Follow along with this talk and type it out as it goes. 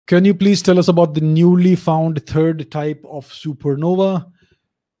Can you please tell us about the newly found third type of supernova?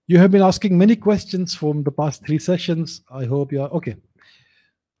 You have been asking many questions from the past 3 sessions. I hope you are okay.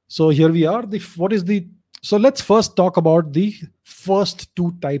 So here we are. So let's first talk about the first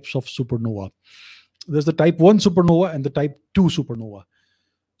 2 types of supernova. There's the type 1 supernova and the type 2 supernova.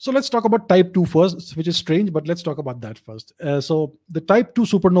 So let's talk about type 2 first, which is strange, but let's talk about that first. So the type 2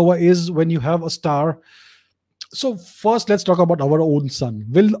 supernova is when you have a star. So first, let's talk about our own sun.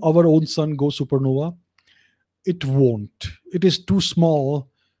 Will our own sun go supernova? It won't. It is too small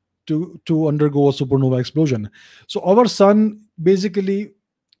to undergo a supernova explosion. So our sun basically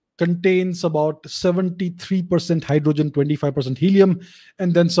contains about 73% hydrogen, 25% helium,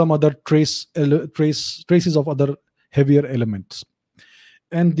 and then some other traces of other heavier elements.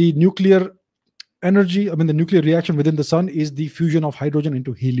 And the nuclear energy, the nuclear reaction within the sun is the fusion of hydrogen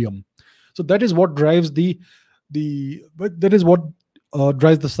into helium. So that is what drives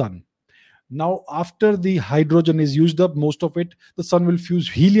drives the sun. Now, after the hydrogen is used up, most of it, the sun will fuse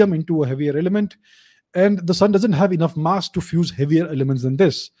helium into a heavier element, and the sun doesn't have enough mass to fuse heavier elements than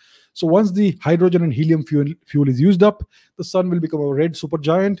this. So once the hydrogen and helium fuel is used up, the sun will become a red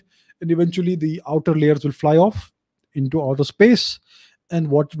supergiant, and eventually the outer layers will fly off into outer space, and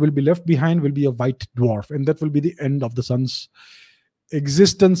what will be left behind will be a white dwarf, and that will be the end of the sun's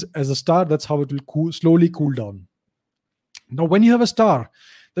existence as a star. That's how it will slowly cool down. Now, when you have a star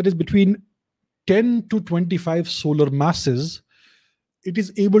that is between 10 to 25 solar masses, it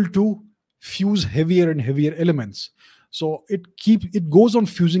is able to fuse heavier and heavier elements. So it goes on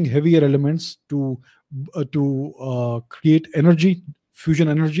fusing heavier elements to create energy, fusion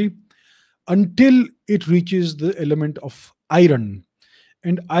energy, until it reaches the element of iron.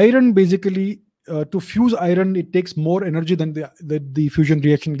 And iron basically, to fuse iron, it takes more energy than the fusion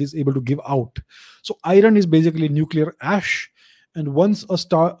reaction is able to give out. So iron is basically nuclear ash, and once a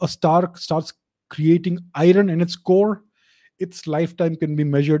star starts creating iron in its core, its lifetime can be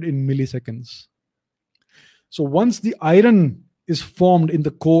measured in milliseconds. So once the iron is formed in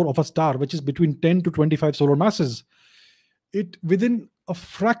the core of a star, which is between 10 to 25 solar masses, within a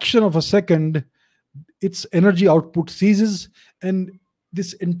fraction of a second, its energy output ceases, and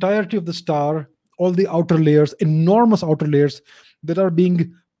this entirety of the star, all the outer layers, enormous outer layers that are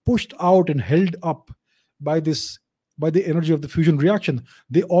being pushed out and held up by the energy of the fusion reaction,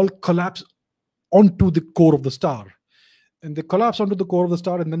 they all collapse onto the core of the star. And they collapse onto the core of the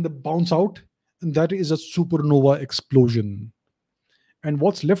star, and then they bounce out, and that is a supernova explosion. And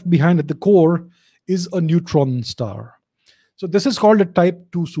what's left behind at the core is a neutron star. So this is called a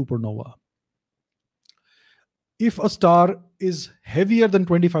type 2 supernova. If a star is heavier than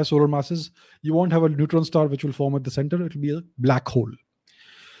 25 solar masses, you won't have a neutron star which will form at the center. It will be a black hole.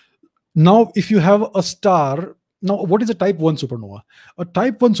 Now, if you have a star, now what is a type 1 supernova? A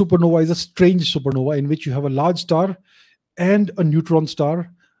type 1 supernova is a strange supernova in which you have a large star and a neutron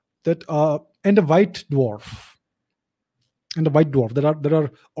star and a white dwarf. That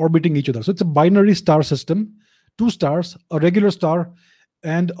are orbiting each other. So it's a binary star system, 2 stars, a regular star,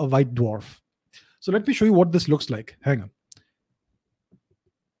 and a white dwarf. So let me show you what this looks like. Hang on.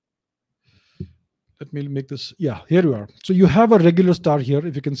 Let me make this. Yeah, here you are. So you have a regular star here,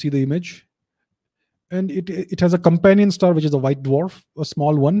 if you can see the image. And it has a companion star, which is a white dwarf, a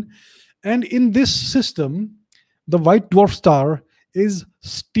small one. And in this system, the white dwarf star is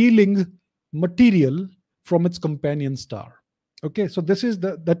stealing material from its companion star. Okay, so this is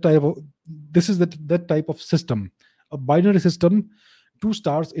that type of system, a binary system, 2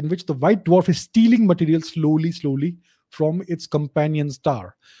 stars in which the white dwarf is stealing material slowly from its companion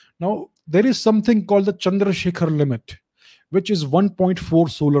star. Now, there is something called the Chandrasekhar Limit, which is 1.4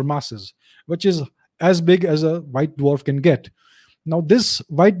 solar masses, which is as big as a white dwarf can get. Now, this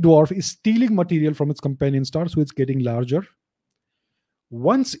white dwarf is stealing material from its companion star, so it's getting larger.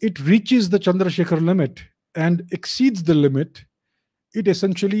 Once it reaches the Chandrasekhar limit and exceeds the limit, it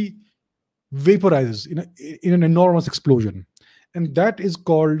essentially vaporizes in an enormous explosion. And that is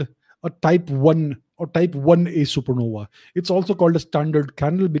called a type 1 or type 1a supernova. It's also called a standard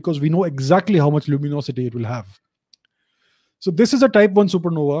candle because we know exactly how much luminosity it will have. So this is a type 1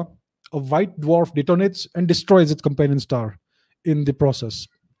 supernova. A white dwarf detonates and destroys its companion star in the process.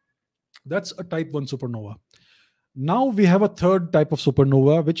 That's a type 1 supernova. Now we have a third type of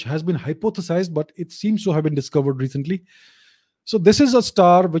supernova, which has been hypothesized, but it seems to have been discovered recently. So this is a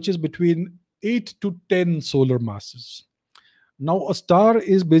star which is between 8 to 10 solar masses. Now a star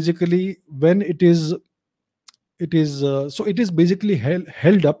is basically when it is basically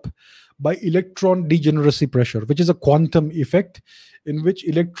held up by electron degeneracy pressure, which is a quantum effect in which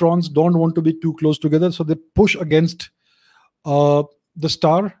electrons don't want to be too close together, so they push against the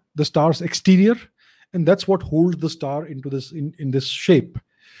star the star's exterior, and that's what holds the star into this in this shape.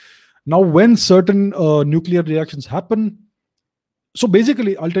 Now, when certain nuclear reactions happen, so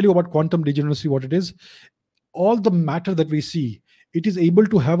basically, I'll tell you about quantum degeneracy, what it is. All the matter that we see, it is able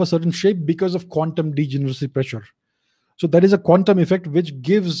to have a certain shape because of quantum degeneracy pressure. So that is a quantum effect which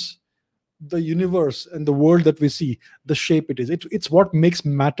gives the universe and the world that we see the shape it is. It's what makes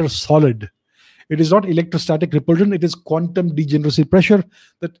matter solid. It is not electrostatic repulsion, it is quantum degeneracy pressure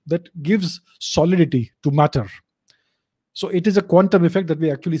that gives solidity to matter. So it is a quantum effect that we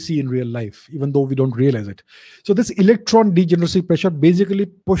actually see in real life, even though we don't realize it. So this electron degeneracy pressure basically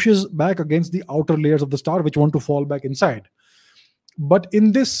pushes back against the outer layers of the star, which want to fall back inside. But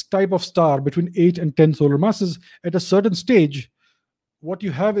in this type of star, between 8 and 10 solar masses, at a certain stage, what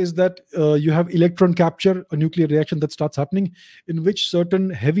you have is that you have electron capture, a nuclear reaction that starts happening, in which certain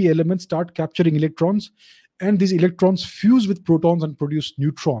heavy elements start capturing electrons, and these electrons fuse with protons and produce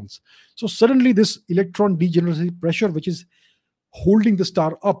neutrons. So suddenly this electron degeneracy pressure, which is holding the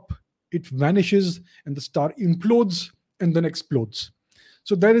star up, it vanishes and the star implodes and then explodes.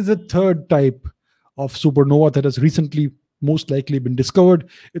 So there is a third type of supernova that has recently most likely been discovered.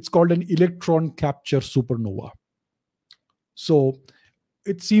 It's called an electron capture supernova. So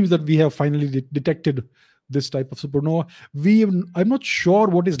it seems that we have finally detected this type of supernova. I'm not sure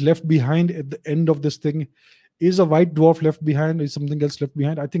what is left behind at the end of this thing. Is a white dwarf left behind? Is something else left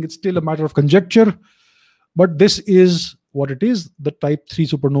behind? I think it's still a matter of conjecture. But this is what it is, the type 3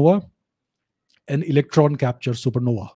 supernova, an electron capture supernova.